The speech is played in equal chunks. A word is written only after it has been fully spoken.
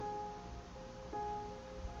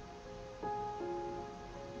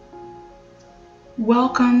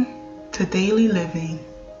Welcome to Daily Living.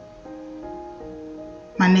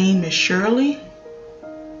 My name is Shirley,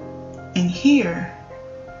 and here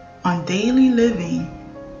on Daily Living,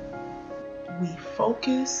 we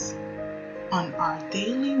focus on our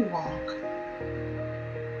daily walk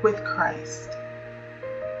with Christ.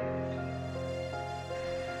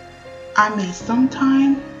 I may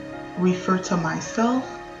sometimes refer to myself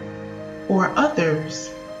or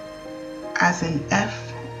others as an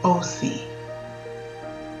FOC,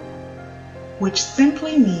 which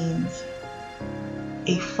simply means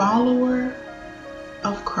a follower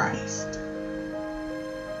of Christ.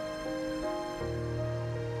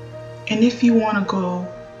 And if you want to go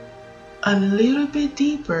a little bit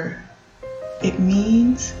deeper, it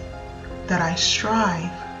means that I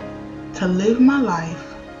strive to live my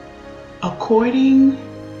life according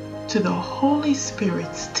to the Holy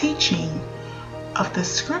Spirit's teaching of the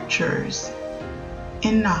Scriptures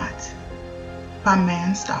and not by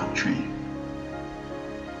man's doctrine.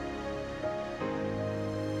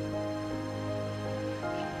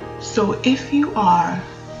 So if you are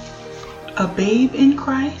a babe in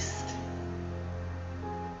Christ,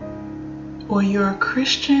 or you're a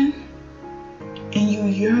Christian and you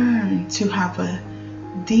yearn to have a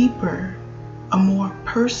deeper, a more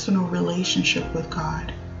personal relationship with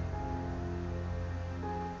God,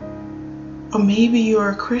 or maybe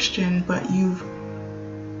you're a Christian but you've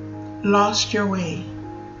lost your way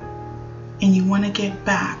and you want to get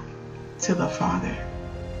back to the Father.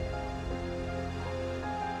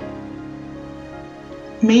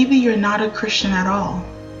 Maybe you're not a Christian at all,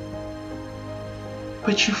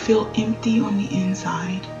 but you feel empty on the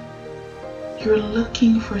inside. You're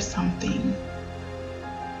looking for something.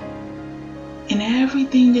 And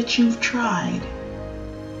everything that you've tried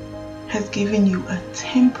has given you a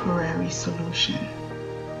temporary solution.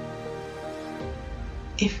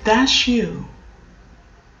 If that's you,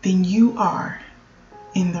 then you are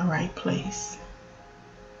in the right place.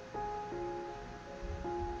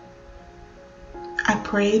 I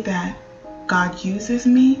pray that God uses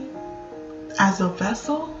me as a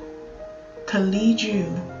vessel to lead you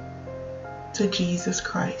to Jesus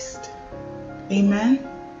Christ. Amen.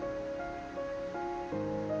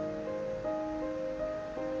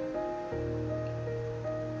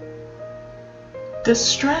 The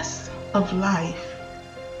stress of life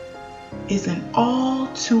is an all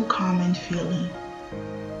too common feeling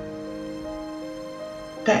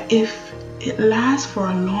that, if it lasts for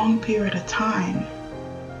a long period of time,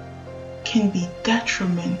 can be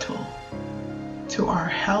detrimental to our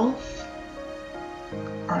health,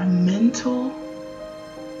 our mental,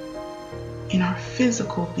 and our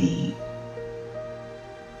physical being.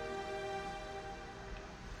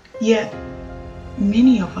 Yet,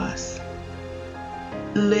 many of us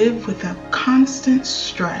live with a constant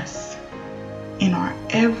stress in our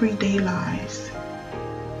everyday lives.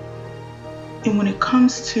 And when it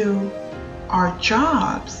comes to our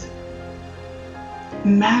jobs,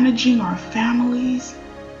 managing our families,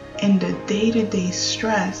 and the day-to-day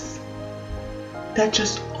stress that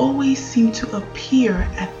just always seem to appear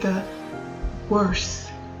at the worst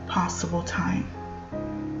possible time.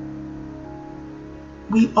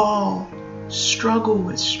 We all struggle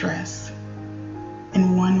with stress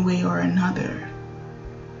in one way or another.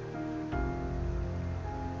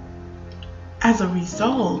 As a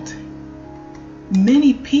result,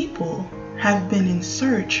 many people have been in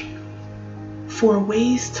search for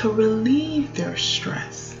ways to relieve their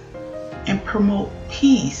stress and promote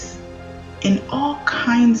peace in all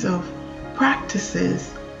kinds of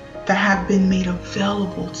practices that have been made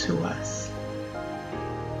available to us.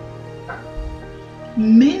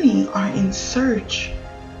 Many are in search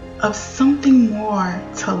of something more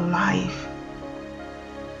to life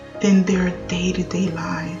than their day-to-day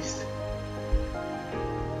lives.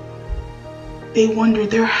 They wonder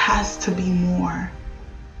there has to be more.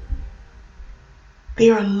 They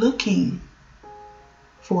are looking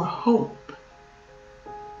for hope.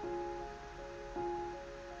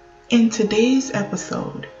 In today's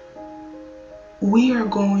episode, we are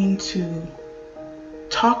going to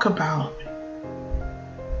talk about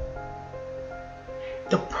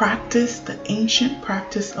the ancient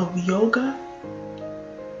practice of yoga,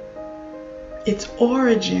 its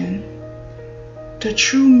origin, the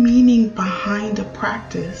true meaning behind the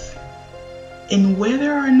practice, and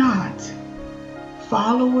whether or not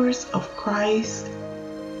followers of Christ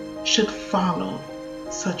should follow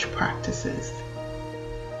such practices.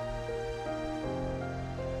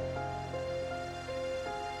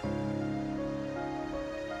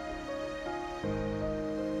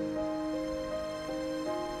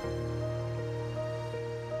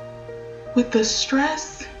 With the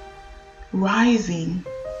stress rising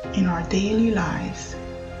in our daily lives,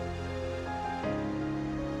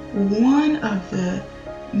 one of the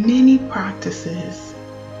many practices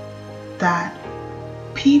that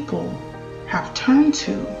people have turned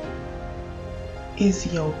to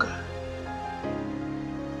is yoga.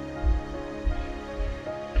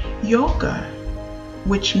 Yoga,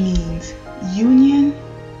 which means union,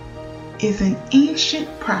 is an ancient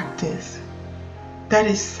practice that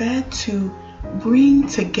is said to bring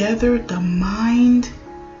together the mind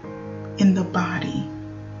and the body.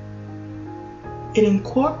 It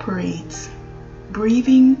incorporates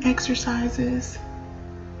breathing exercises,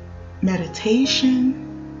 meditation,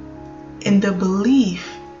 and the belief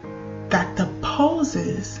that the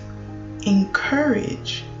poses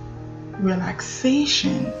encourage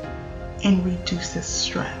relaxation and reduces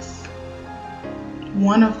stress.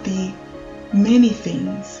 One of the many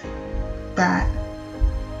things that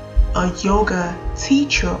a yoga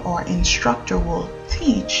teacher or instructor will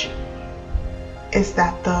teach is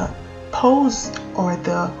that the pose or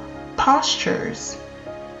the postures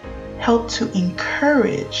help to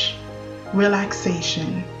encourage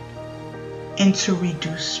relaxation and to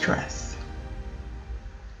reduce stress.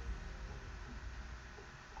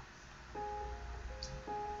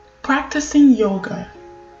 Practicing yoga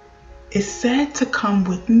is said to come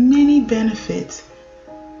with many benefits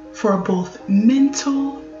for both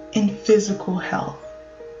mental and physical health.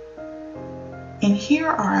 And here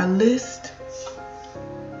are a list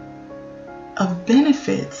of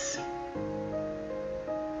benefits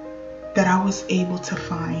that I was able to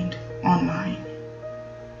find online.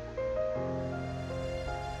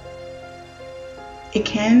 It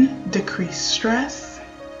can decrease stress,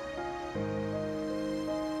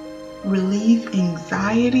 relieve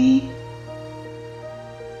anxiety.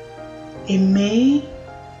 It may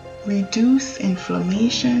reduce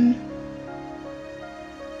inflammation.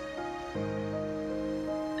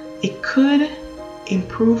 It could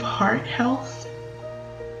improve heart health,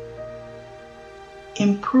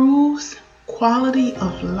 improves quality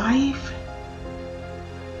of life,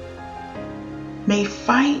 may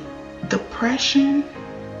fight depression,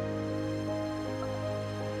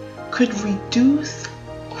 could reduce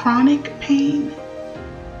chronic pain,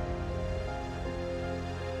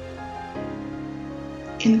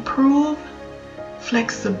 improve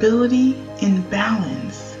flexibility and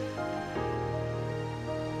balance,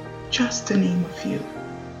 just to name a few.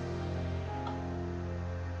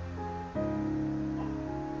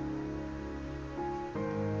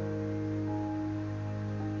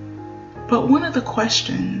 But one of the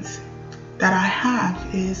questions that I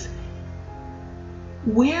have is,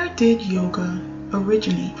 where did yoga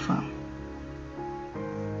originate from?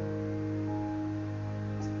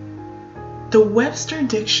 The Webster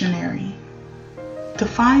Dictionary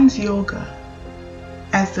defines yoga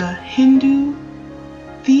as a Hindu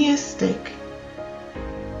theistic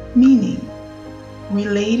meaning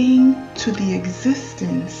relating to the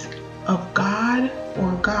existence of God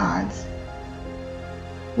or gods,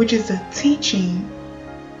 which is a teaching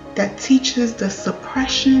that teaches the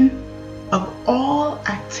suppression of all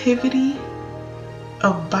activity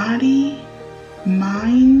of body,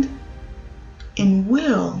 mind, and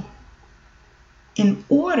will in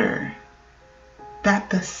order that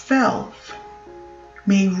the self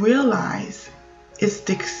may realize its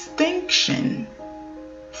distinction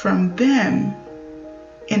from them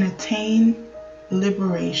and attain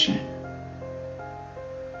liberation.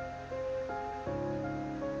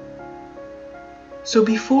 So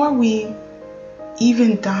before we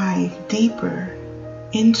even dive deeper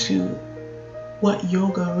into what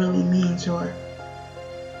yoga really means or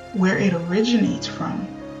where it originates from,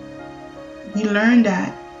 we learn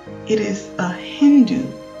that it is a Hindu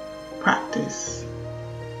practice.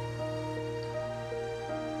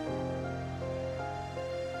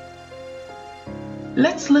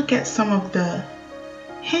 Let's look at some of the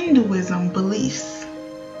Hinduism beliefs.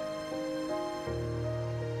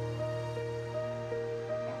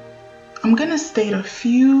 I'm going to state a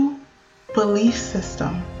few belief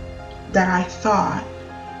systems that I thought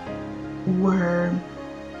were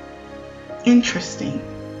interesting.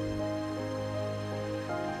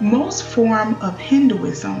 Most forms of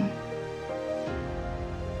Hinduism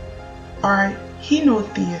are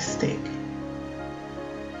henotheistic,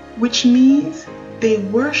 which means they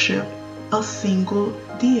worship a single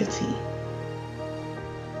deity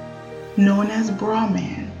known as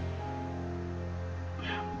Brahman,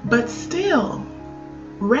 but still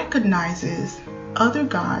recognizes other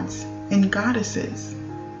gods and goddesses.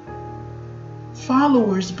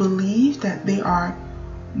 Followers believe that there are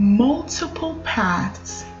multiple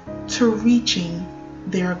paths to reaching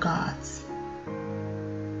their gods.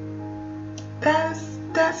 Does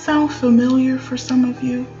that sound familiar for some of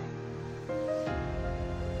you?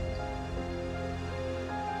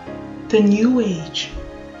 The New Age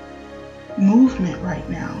movement right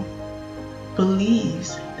now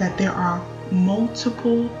believes that there are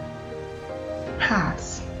multiple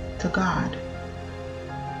paths to God.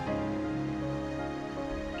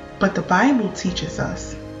 But the Bible teaches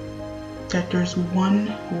us that there's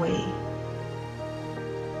one way.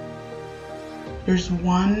 There's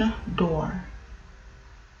one door.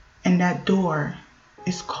 And that door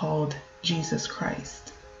is called Jesus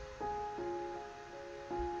Christ.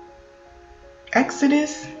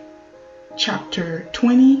 Exodus chapter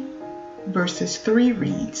 20 verses 3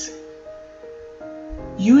 reads,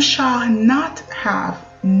 "You shall not have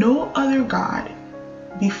no other God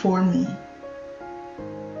before me."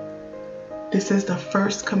 This is the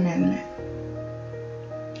first commandment.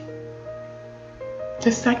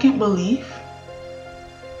 The second belief,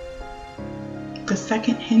 the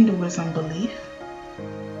second Hinduism belief,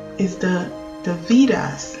 is the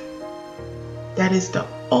Vedas. That is the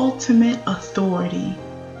ultimate authority.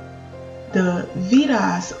 The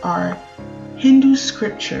Vedas are Hindu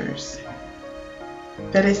scriptures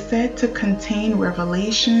that is said to contain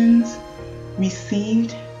revelations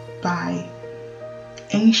received by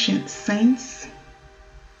ancient saints.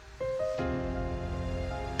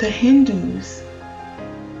 The Hindus,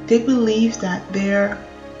 they believe that their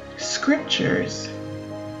scriptures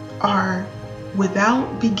are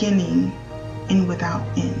without beginning and without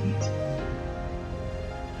end.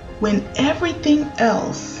 When everything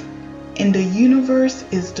else in the universe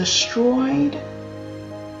is destroyed,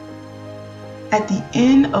 at the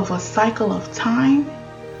end of a cycle of time,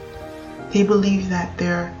 they believe that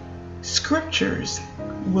their scriptures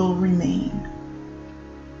will remain.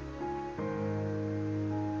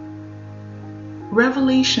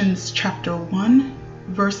 Revelations chapter 1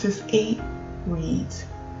 verses 8 reads,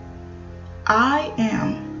 "I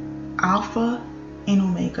am Alpha and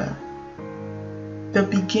Omega, the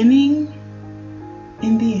beginning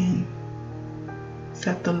and the end,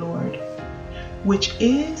 said the Lord, which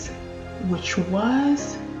is, which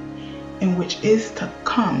was, and which is to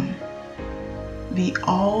come, the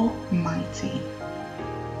Almighty."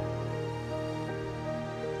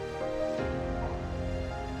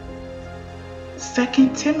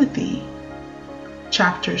 Second Timothy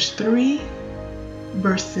chapters 3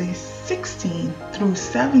 verses 16 through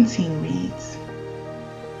 17 reads,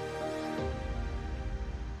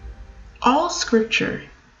 "All scripture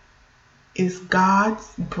is God's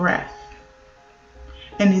breath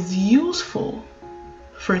and is useful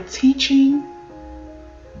for teaching,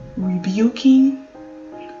 rebuking,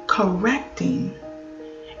 correcting,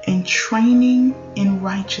 and training in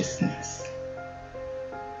righteousness,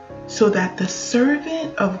 so that the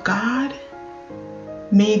servant of God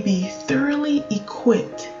may be thoroughly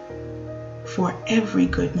equipped for every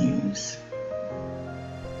good news,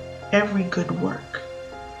 every good work."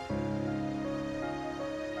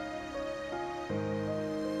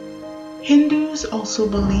 Hindus also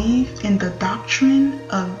believe in the doctrine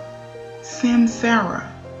of samsara,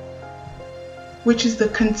 which is the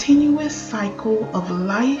continuous cycle of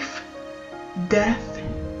life, death,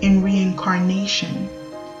 and reincarnation,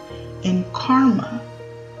 and karma,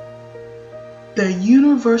 the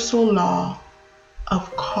universal law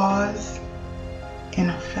of cause and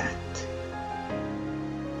effect.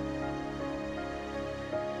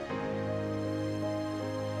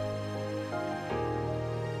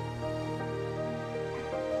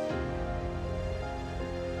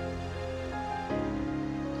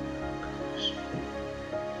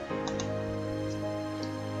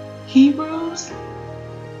 Hebrews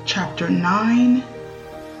chapter 9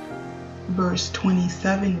 verse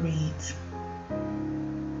 27 reads,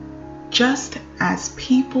 "Just as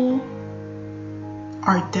people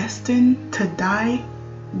are destined to die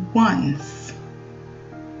once,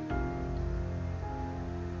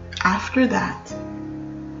 after that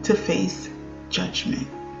to face judgment."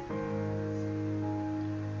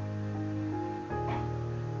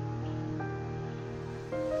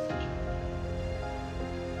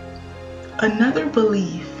 Another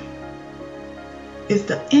belief is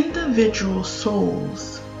that individual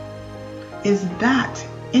souls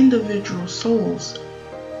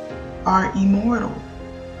are immortal.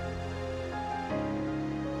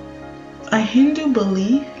 A Hindu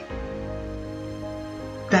belief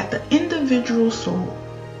that the individual soul,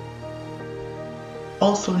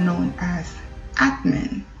 also known as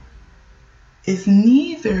Atman, is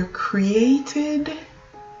neither created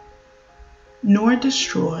nor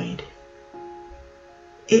destroyed.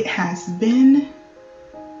 It has been,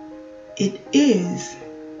 it is,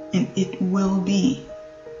 and it will be.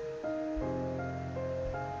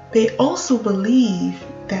 They also believe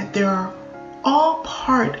that they are all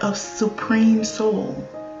part of Supreme Soul.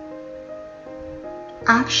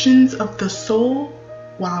 Actions of the soul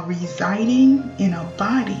while residing in a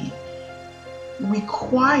body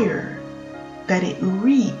require that it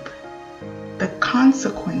reap the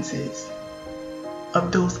consequences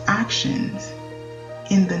of those actions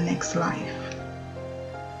in the next life.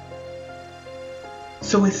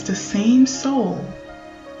 So it's the same soul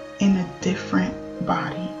in a different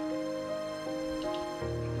body.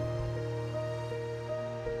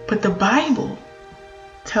 But the Bible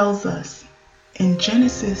tells us in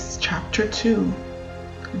Genesis chapter 2,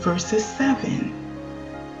 verses 7,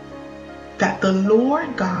 that the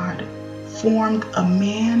Lord God formed a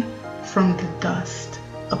man from the dust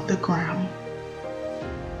of the ground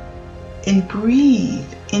and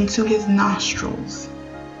breathed into his nostrils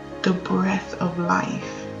the breath of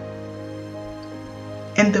life,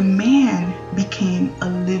 and the man became a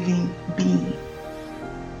living being.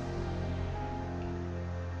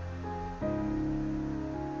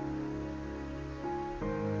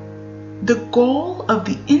 The goal of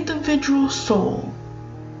the individual soul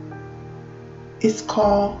is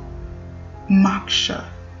called moksha,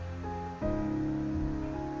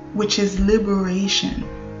 which is liberation.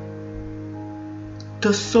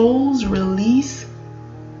 The soul's release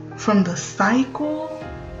from the cycle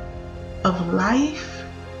of life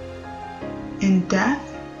and death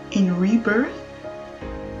and rebirth.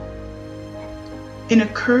 It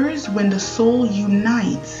occurs when the soul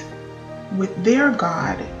unites with their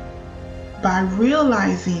God by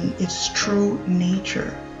realizing its true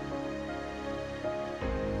nature.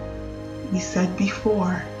 We said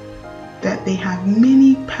before that they have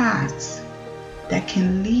many paths that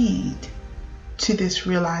can lead to this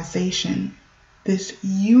realization, this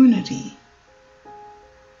unity.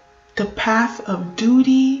 The path of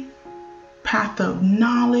duty, path of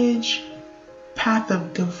knowledge, path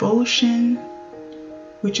of devotion,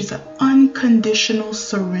 which is an unconditional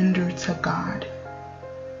surrender to God.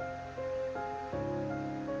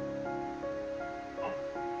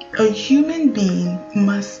 A human being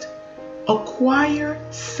must acquire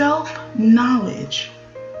self-knowledge,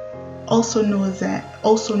 also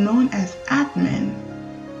known as Atman,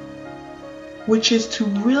 which is to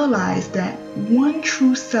realize that one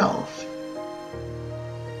true self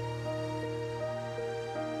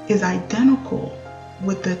is identical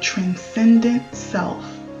with the transcendent self,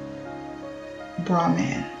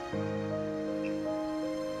 Brahman.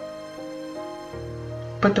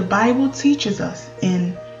 But the Bible teaches us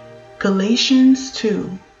in Galatians 2,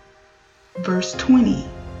 verse 20,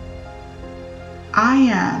 I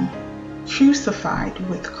am crucified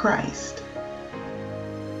with Christ,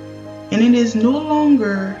 and it is no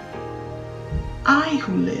longer I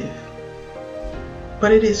who live,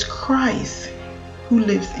 but it is Christ who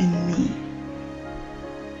lives in me.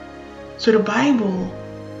 So the Bible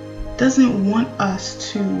doesn't want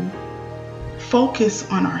us to focus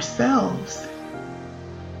on ourselves.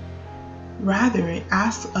 Rather, it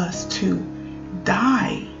asks us to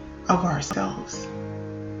die of ourselves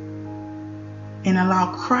and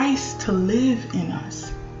allow Christ to live in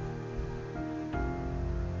us.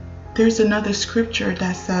 There's another scripture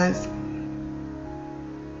that says,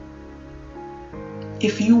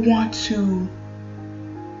 if you want to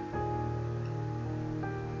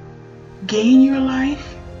gain your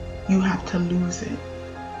life, you have to lose it.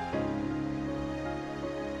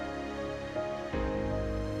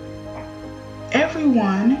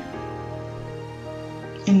 Everyone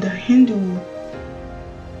in the Hindu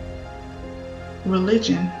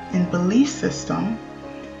religion and belief system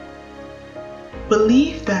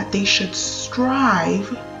believe that they should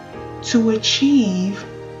strive to achieve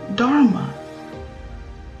Dharma.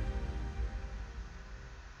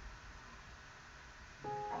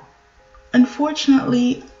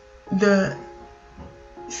 Unfortunately, the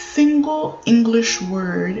single English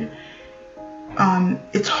word,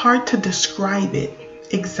 it's hard to describe it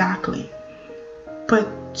exactly, but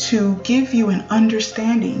to give you an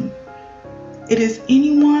understanding, it is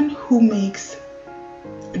anyone who makes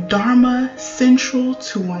Dharma central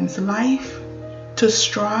to one's life, to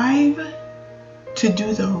strive to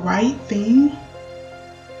do the right thing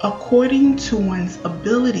according to one's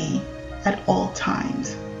ability at all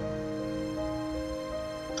times.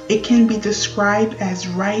 It can be described as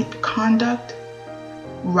right conduct,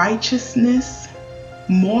 righteousness,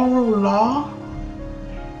 moral law,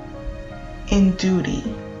 and duty.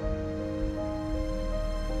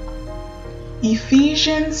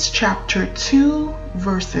 Ephesians chapter 2,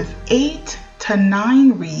 verses 8 to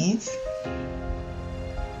 9 reads,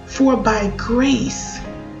 For by grace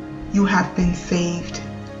you have been saved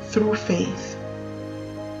through faith,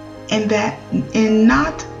 and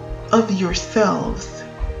not of yourselves.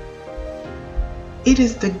 It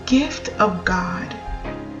is the gift of God,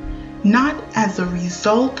 not as a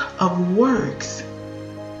result of works,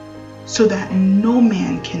 so that no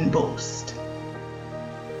man can boast.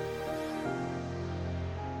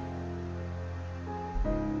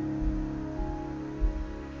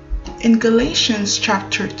 In Galatians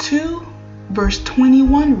chapter 2, verse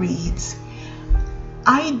 21 reads,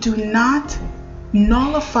 I do not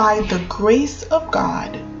nullify the grace of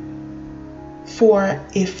God, for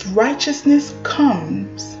if righteousness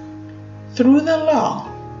comes through the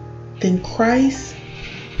law, then Christ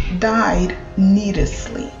died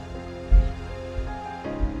needlessly.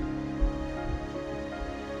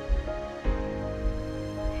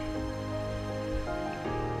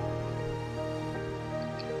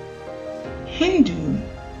 Hindu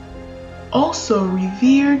also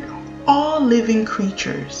revered all living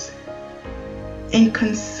creatures and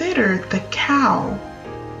considered the cow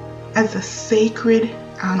as a sacred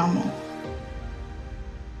animal.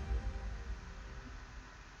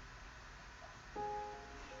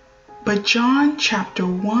 But John chapter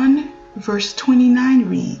 1 verse 29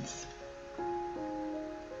 reads,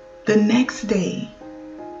 the next day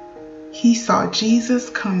he saw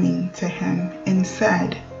Jesus coming to him and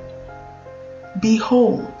said,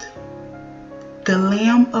 Behold, the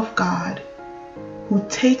Lamb of God who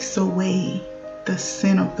takes away the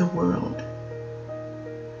sin of the world.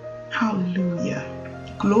 Hallelujah.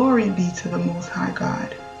 Glory be to the Most High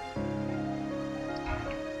God.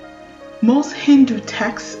 Most Hindu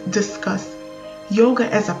texts discuss yoga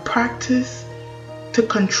as a practice to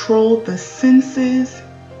control the senses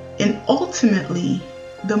and ultimately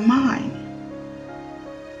the mind.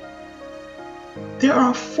 There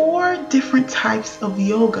are 4 different types of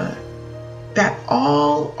yoga that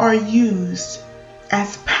all are used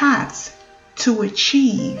as paths to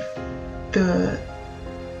achieve the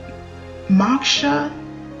moksha,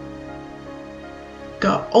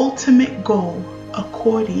 the ultimate goal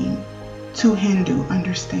according to Hindu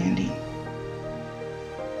understanding.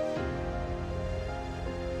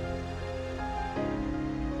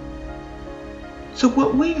 So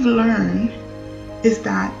what we've learned is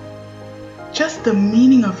that just the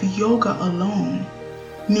meaning of yoga alone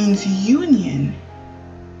means union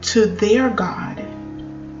to their God,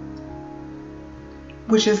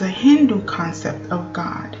 which is a Hindu concept of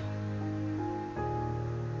God.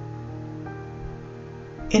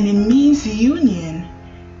 And it means union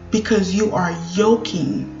because you are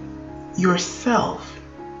yoking yourself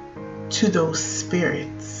to those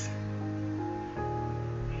spirits.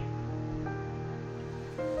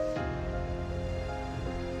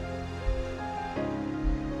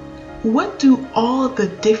 What do all the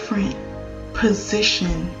different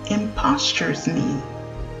position and postures mean?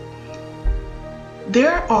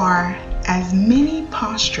 There are as many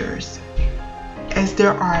postures as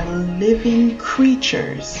there are living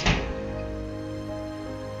creatures.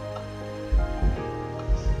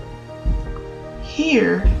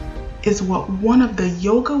 Here is what one of the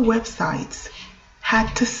yoga websites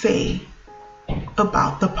had to say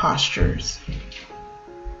about the postures.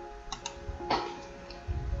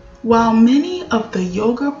 While many of the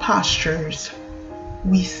yoga postures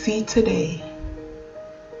we see today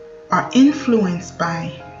are influenced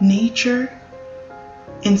by nature,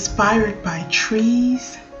 inspired by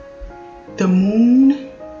trees, the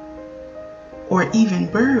moon, or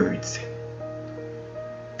even birds,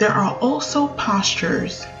 there are also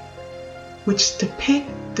postures which depict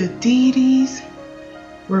the deities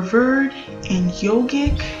revered in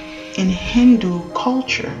yogic and Hindu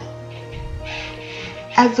culture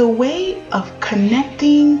as a way of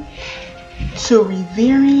connecting to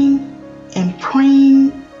revering and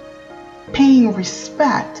paying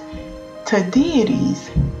respect to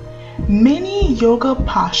deities. Many yoga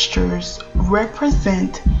postures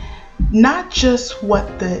represent not just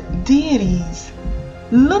what the deities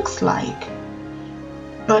looks like,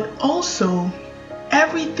 but also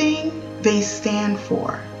everything they stand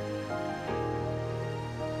for.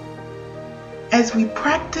 As we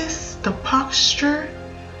practice the posture,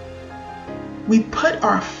 we put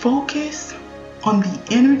our focus on the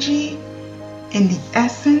energy and the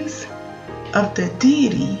essence of the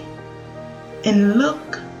deity and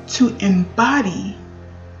look to embody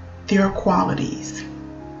their qualities.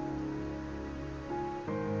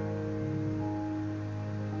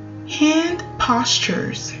 Hand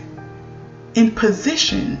postures and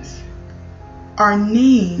positions are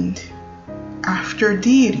named after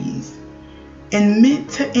deities and meant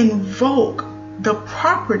to invoke the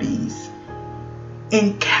properties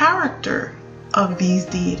and character of these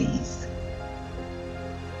deities.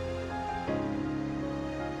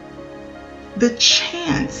 the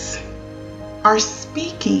chants are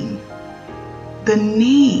speaking the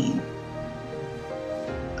name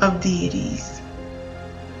of deities.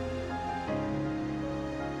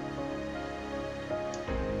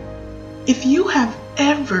 If you have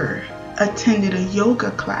ever attended a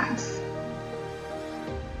yoga class,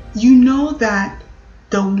 you know that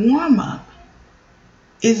the warm-up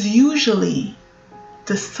is usually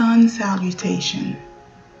the sun salutation,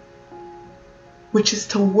 which is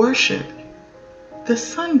to worship the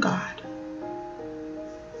sun god.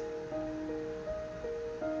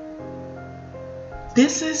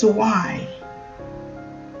 This is why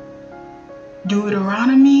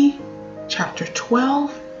Deuteronomy chapter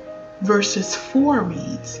 12 verses 4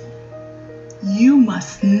 reads, "You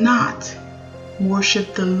must not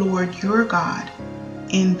worship the Lord your God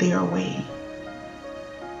in their way."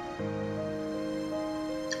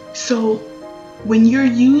 So when you're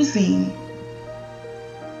using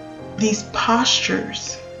these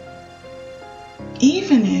postures,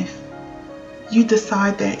 even if you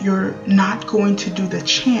decide that you're not going to do the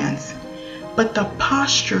chants, but the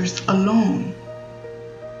postures alone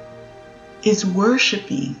is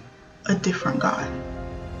worshiping a different God.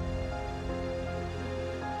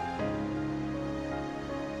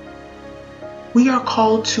 We are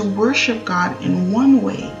called to worship God in one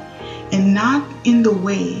way and not in the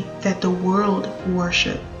way that the world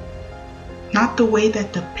worship, not the way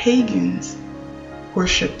that the pagans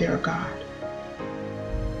worship their God.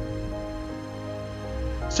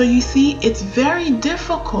 So you see, it's very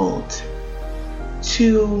difficult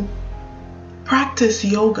to practice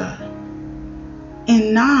yoga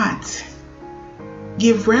and not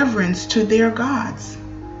give reverence to their gods.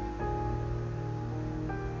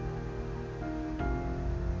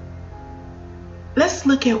 Let's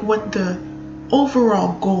look at what the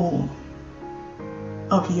overall goal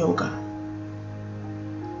of yoga.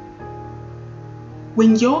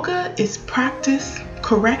 When yoga is practiced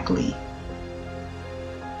correctly,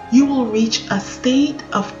 you will reach a state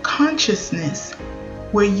of consciousness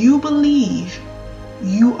where you believe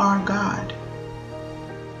you are God.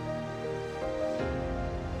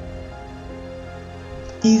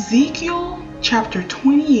 Ezekiel chapter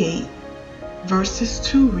 28 verses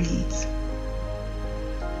 2 reads,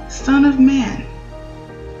 "Son of man,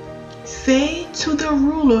 say to the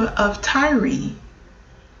ruler of Tyre,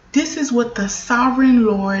 this is what the sovereign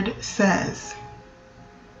Lord says.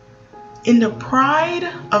 In the pride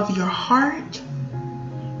of your heart,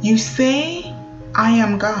 you say, I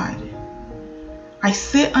am God. I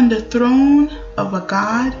sit on the throne of a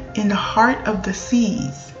God in the heart of the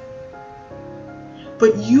seas.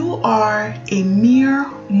 But you are a mere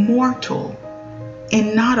mortal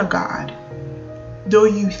and not a God, though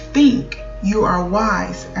you think you are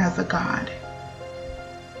wise as a God."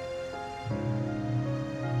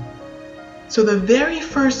 So the very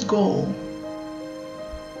first goal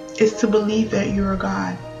is to believe that you're a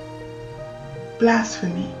God.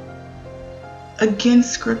 Blasphemy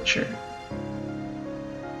against Scripture.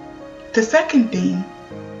 The second thing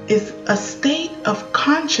is a state of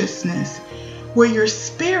consciousness where your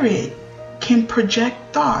spirit can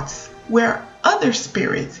project thoughts, where other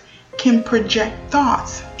spirits can project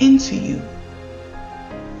thoughts into you.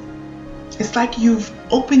 It's like you've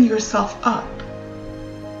opened yourself up.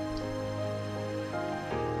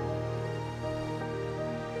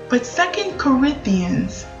 But 2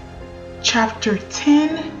 Corinthians chapter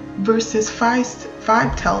 10 verses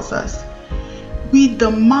 5 tells us, "We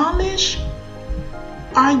demolish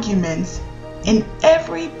arguments and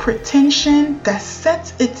every pretension that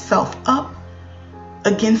sets itself up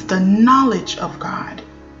against the knowledge of God.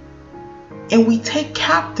 And we take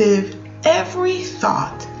captive every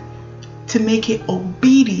thought to make it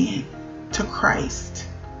obedient to Christ."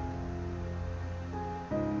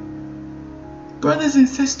 Brothers and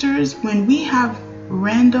sisters, when we have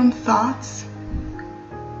random thoughts,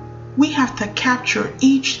 we have to capture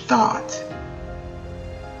each thought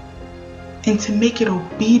and to make it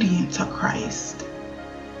obedient to Christ.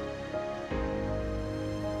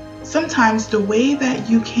 Sometimes the way that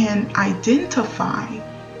you can identify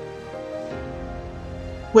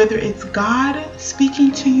whether it's God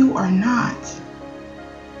speaking to you or not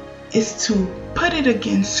is to put it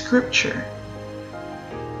against Scripture.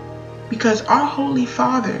 Because our Holy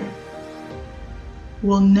Father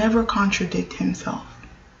will never contradict himself.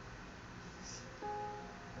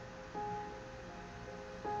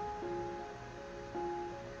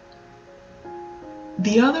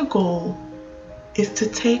 The other goal is to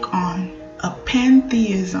take on a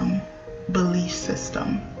pantheism belief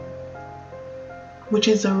system, which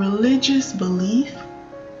is a religious belief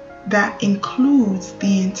that includes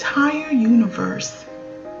the entire universe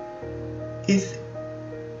is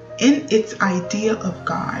in its idea of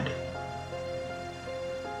God.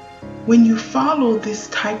 When you follow this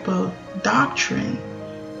type of doctrine,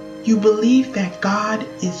 you believe that God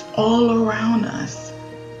is all around us,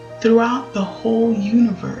 throughout the whole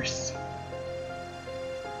universe.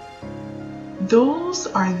 Those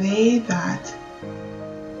are they that,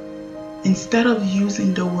 instead of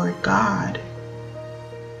using the word God,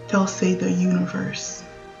 they'll say the universe.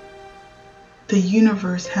 The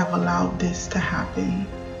universe have allowed this to happen.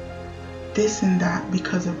 This and that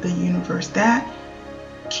because of the universe. That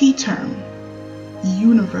key term,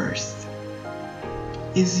 universe,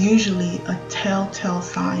 is usually a telltale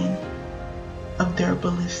sign of their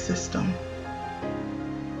belief system,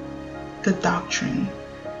 the doctrine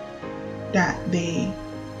that they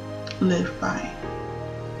live by.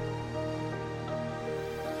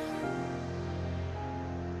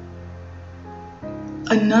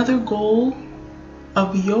 Another goal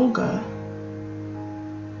of yoga,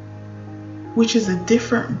 which is a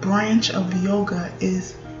different branch of yoga,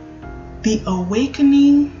 is the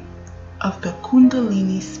awakening of the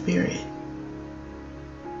Kundalini spirit.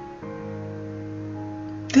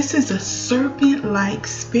 This is a serpent-like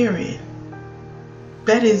spirit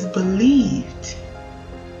that is believed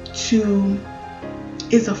to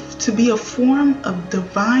be a form of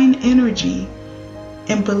divine energy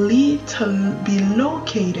and believed to be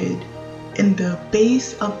located in the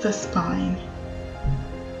base of the spine.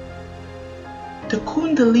 The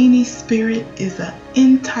Kundalini spirit is an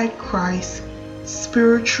antichrist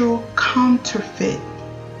spiritual counterfeit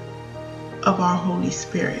of our Holy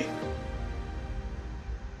Spirit.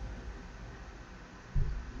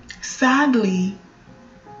 Sadly,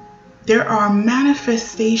 there are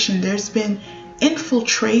manifestations, there's been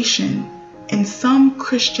infiltration in some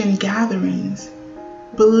Christian gatherings,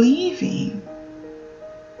 believing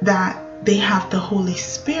that they have the Holy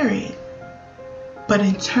Spirit, but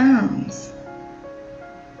in turn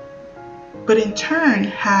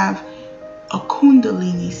have a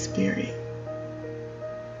Kundalini spirit.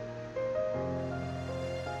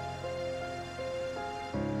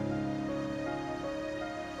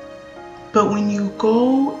 But when you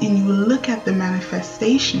go and you look at the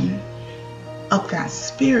manifestation of that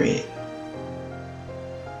spirit,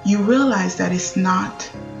 you realize that it's not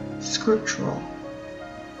scriptural.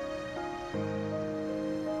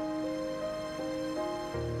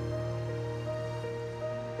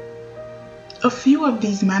 A few of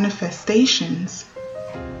these manifestations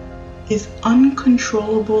is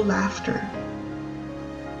uncontrollable laughter,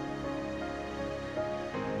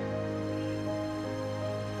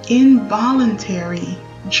 involuntary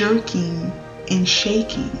jerking and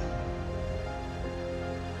shaking,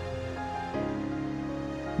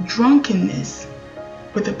 drunkenness,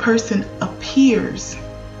 where the person appears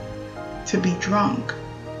to be drunk,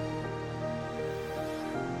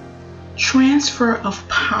 transfer of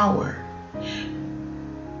power.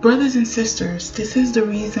 Brothers and sisters, this is the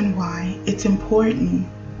reason why it's important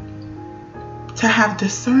to have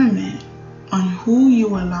discernment on who you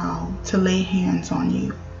allow to lay hands on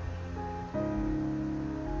you.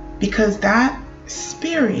 Because that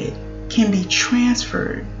spirit can be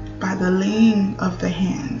transferred by the laying of the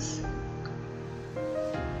hands.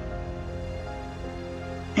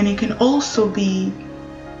 And it can also be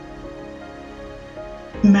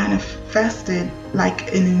manifested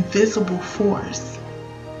like an invisible force.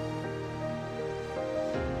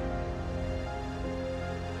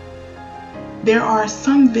 There are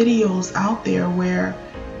some videos out there where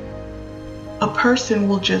a person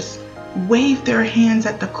will just wave their hands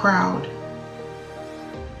at the crowd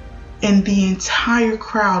and the entire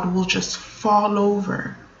crowd will just fall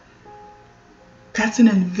over. That's an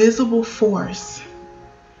invisible force.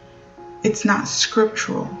 It's not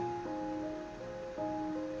scriptural.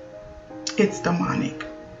 It's demonic.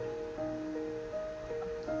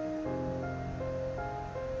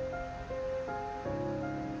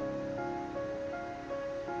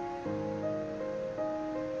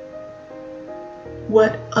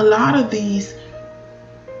 What a lot of these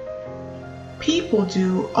people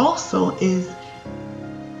do also is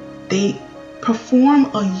they perform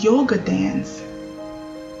a yoga dance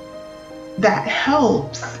that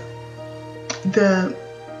helps the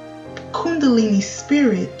Kundalini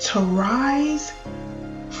spirit to rise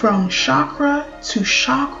from chakra to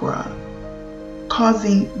chakra,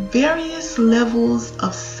 causing various levels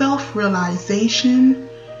of self-realization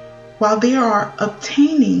while they are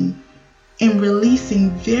obtaining and releasing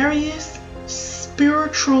various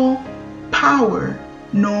spiritual power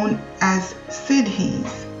known as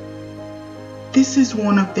siddhis. This is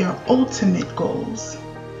one of their ultimate goals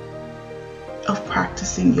of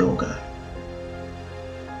practicing yoga.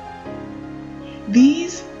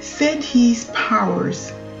 These Siddhis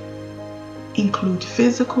powers include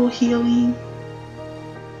physical healing,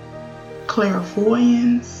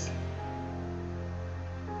 clairvoyance,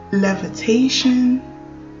 levitation,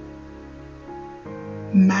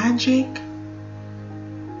 magic,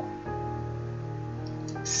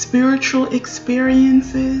 spiritual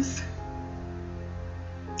experiences,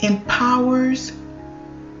 and powers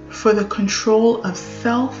for the control of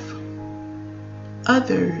self,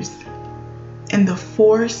 others, and the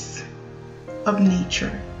force of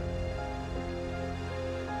nature.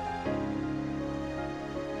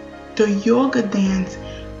 The yoga dance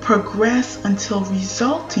progresses until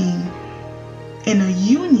resulting in a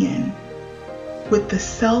union with the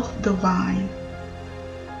self-divine.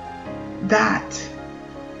 That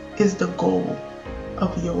is the goal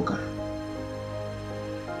of yoga.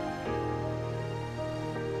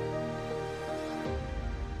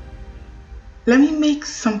 Let me make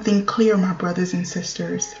something clear, my brothers and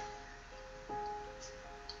sisters.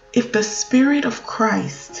 If the Spirit of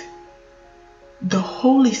Christ, the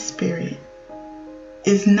Holy Spirit,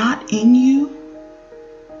 is not in you,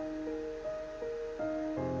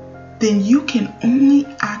 then you can only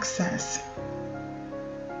access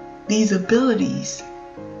these abilities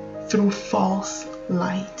through false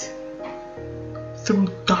light, through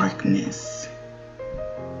darkness,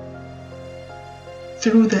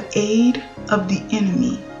 through the aid of the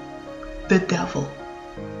enemy, the devil.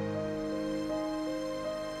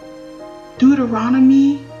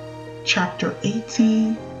 Deuteronomy chapter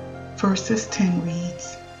 18, verses 10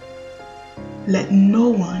 reads, "Let no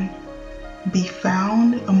one be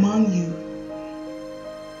found among you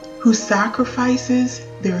who sacrifices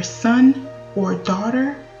their son or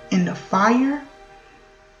daughter in the fire,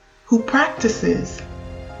 who practices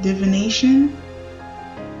divination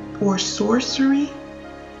or sorcery,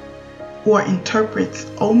 or interprets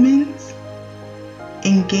omens,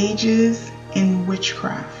 engages in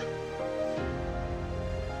witchcraft."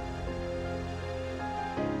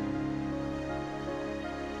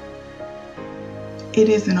 It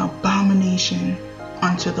is an abomination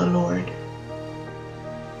unto the Lord.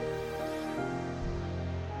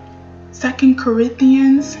 2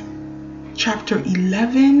 Corinthians chapter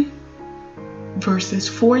 11, verses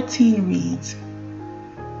 14 reads,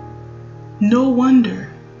 "No wonder,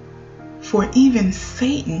 for even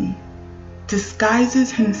Satan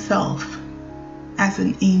disguises himself as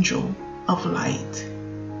an angel of light."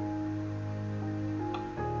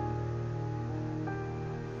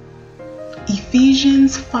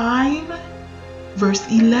 Ephesians 5, verse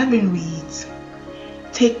 11 reads,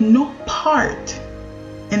 "Take no part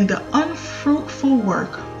in the unfruitful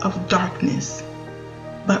work of darkness,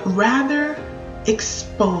 but rather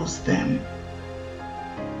expose them."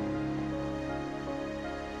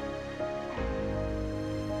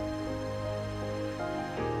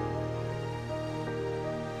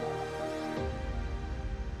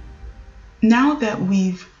 Now that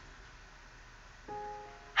we've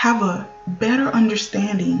have a better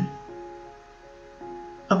understanding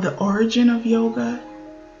of the origin of yoga,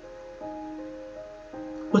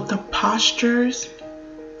 what the postures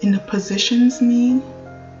and the positions mean,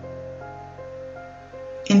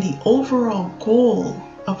 and the overall goal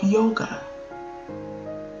of yoga,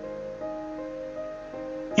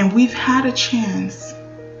 and we've had a chance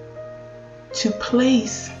to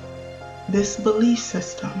place this belief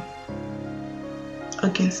system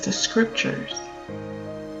against the scriptures,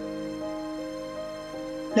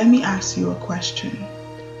 let me ask you a question.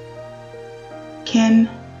 Can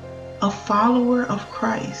a follower of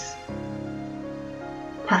Christ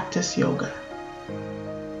practice yoga?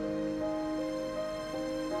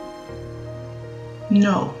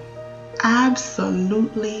 No,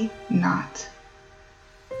 absolutely not.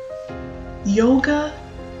 Yoga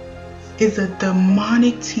is a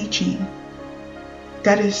demonic teaching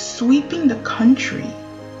that is sweeping the country.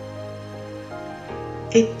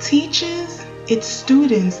 It teaches its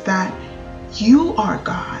students that you are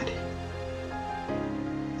God.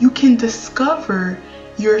 You can discover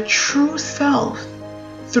your true self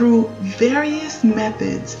through various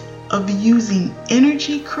methods of using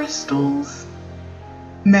energy crystals,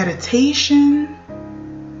 meditation,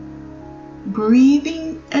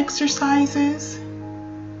 breathing exercises,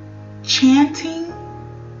 chanting,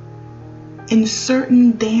 and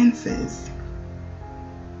certain dances.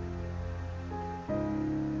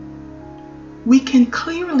 We can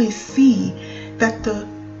clearly see that the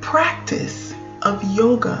practice of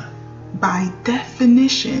yoga, by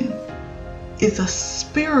definition, is a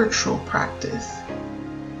spiritual practice.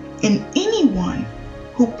 And anyone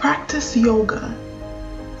who practices yoga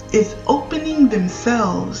is opening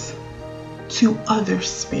themselves to other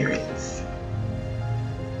spirits.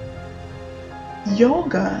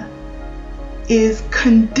 Yoga is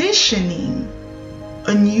conditioning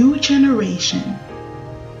a new generation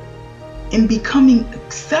in becoming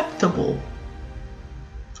acceptable,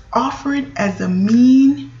 offered as a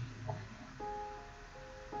mean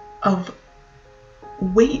of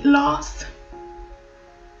weight loss,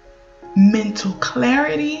 mental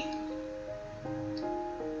clarity,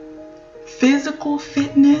 physical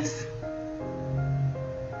fitness,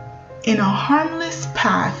 and a harmless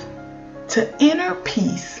path to inner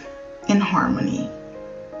peace and harmony.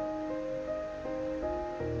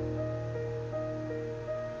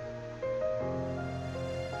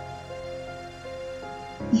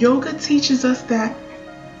 Yoga teaches us that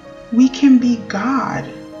we can be God,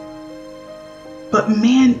 but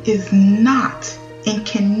man is not and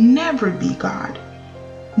can never be God,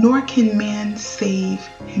 nor can man save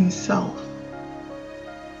himself.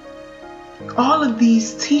 All of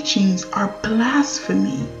these teachings are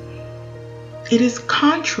blasphemy. It is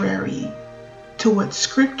contrary to what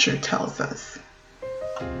Scripture tells us.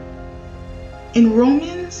 In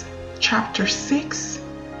Romans chapter 6,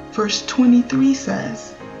 verse 23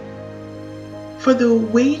 says, "For the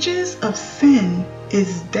wages of sin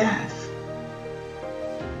is death,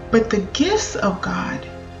 but the gifts of God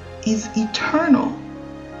is eternal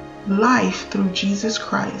life through Jesus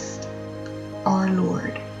Christ, our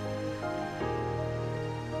Lord."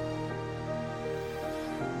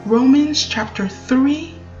 Romans chapter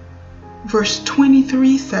 3, verse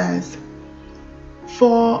 23 says,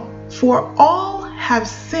 For all have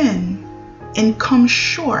sinned and come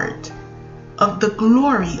short of the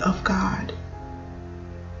glory of God.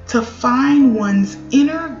 To find one's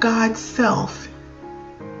inner God self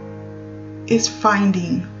is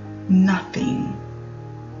finding nothing.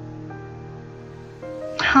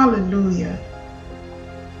 Hallelujah.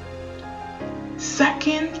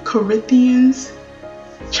 2 Corinthians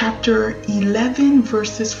chapter 11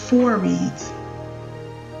 verses 4 reads,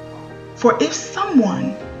 "For if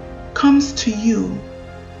someone comes to you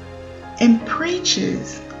and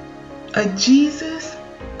preaches a Jesus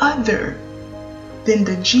other than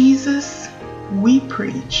the Jesus we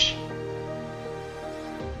preach,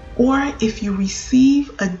 or if you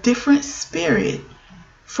receive a different spirit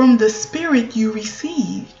from the spirit you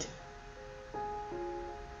received,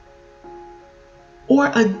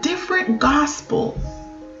 or a different gospel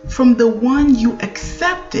from the one you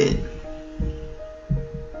accepted,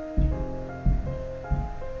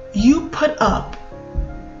 you put up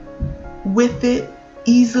with it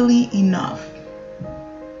easily enough."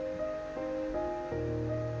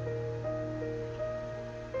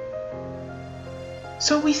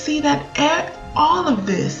 So we see that all of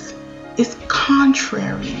this is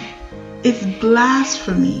contrary, it's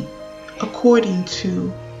blasphemy according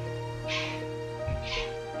to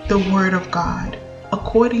the Word of God,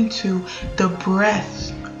 according to the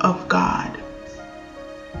breath of God.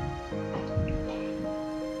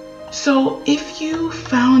 So if you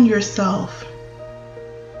found yourself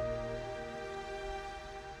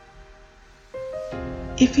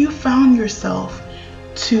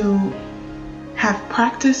to have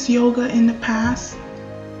practiced yoga in the past,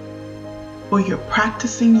 or you're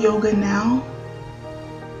practicing yoga now,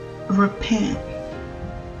 repent.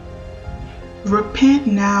 Repent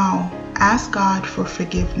now. Ask God for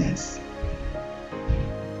forgiveness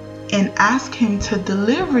and ask Him to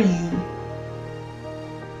deliver you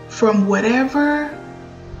from whatever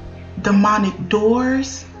demonic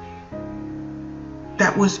doors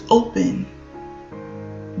that was open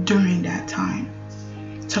during that time,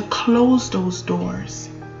 to close those doors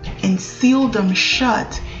and seal them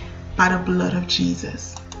shut by the blood of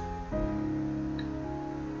Jesus.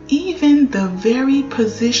 Even the very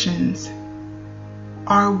positions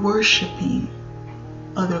are worshiping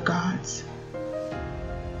other gods.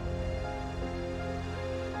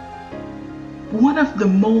 One of the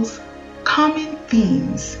most common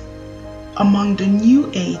themes among the New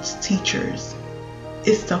Age teachers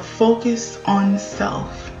is to focus on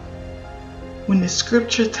self, when the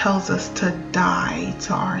Scripture tells us to die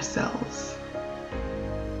to ourselves.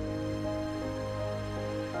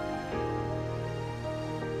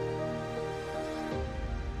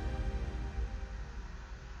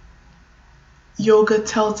 Yoga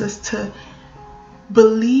tells us to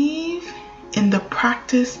believe in the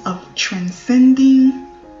practice of transcending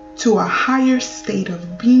to a higher state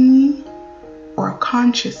of being or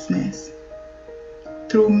consciousness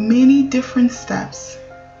through many different steps,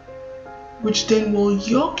 which then will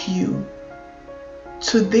yoke you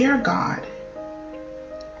to their God,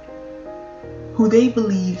 who they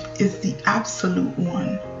believe is the absolute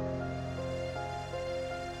one.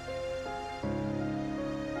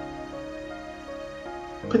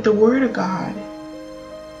 But the Word of God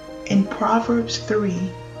in Proverbs 3,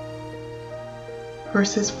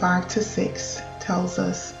 verses 5 to 6 tells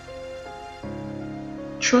us,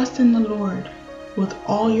 "Trust in the Lord with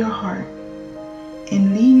all your heart,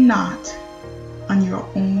 and lean not on your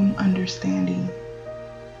own understanding.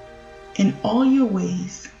 In all your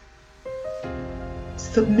ways,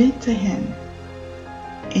 submit to Him,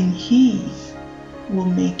 and He will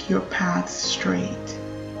make your paths straight."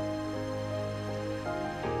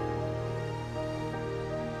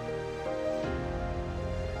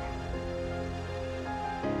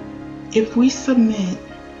 If we submit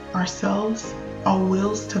ourselves, our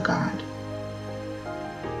wills to God,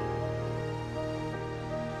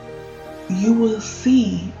 you will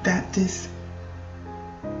see that this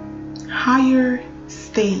higher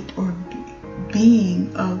state or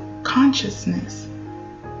being of consciousness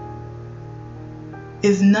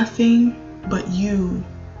is nothing but you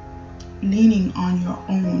leaning on your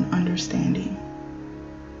own understanding.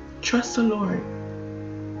 Trust the Lord.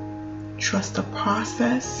 Trust the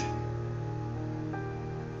process.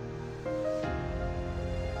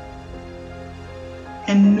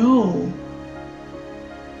 And know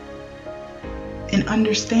and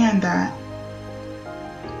understand that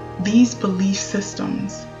these belief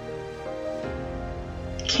systems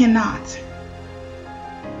cannot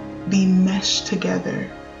be meshed together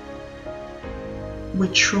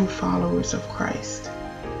with true followers of Christ.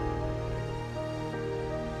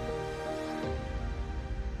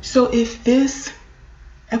 So if this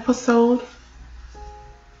episode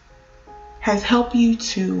has helped you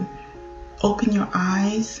to open your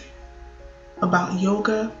eyes about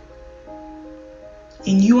yoga,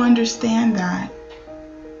 and you understand that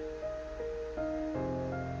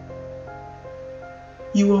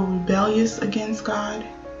you were rebellious against God,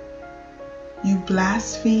 you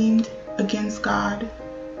blasphemed against God,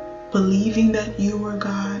 believing that you were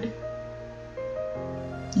God,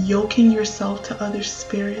 yoking yourself to other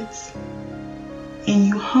spirits, and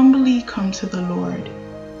you humbly come to the Lord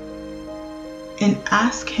and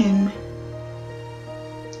ask Him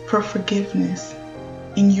for forgiveness,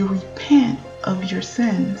 and you repent of your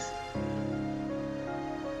sins,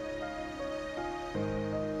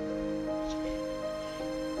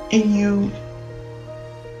 and you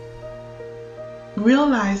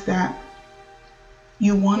realize that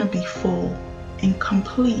you want to be full and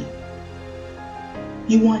complete.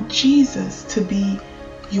 You want Jesus to be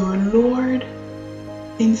your Lord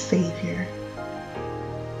and Savior.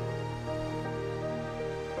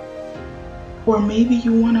 Or maybe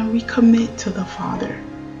you want to recommit to the Father.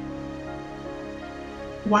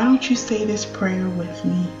 Why don't you say this prayer with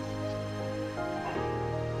me?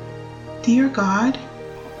 Dear God,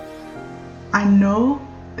 I know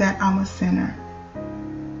that I'm a sinner,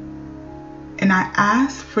 and I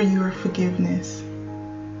ask for your forgiveness.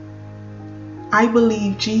 I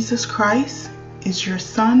believe Jesus Christ is your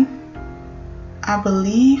Son. I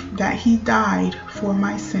believe that He died for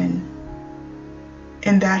my sin,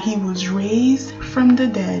 and that He was raised from the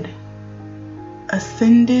dead,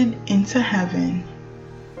 ascended into heaven,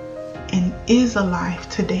 and is alive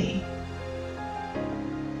today.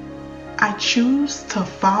 I choose to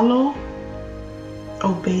follow,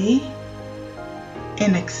 obey,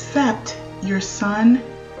 and accept your Son,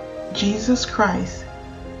 Jesus Christ,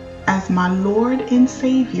 as my Lord and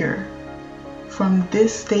Savior from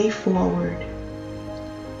this day forward.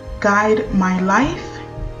 Guide my life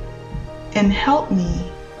and help me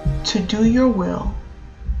to do your will.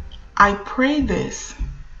 I pray this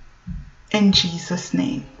in Jesus'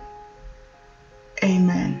 name.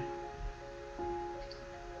 Amen.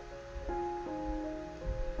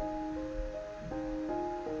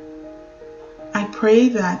 I pray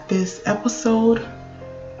that this episode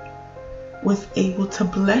was able to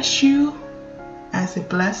bless you as it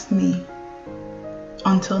blessed me.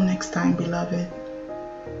 Until next time, beloved.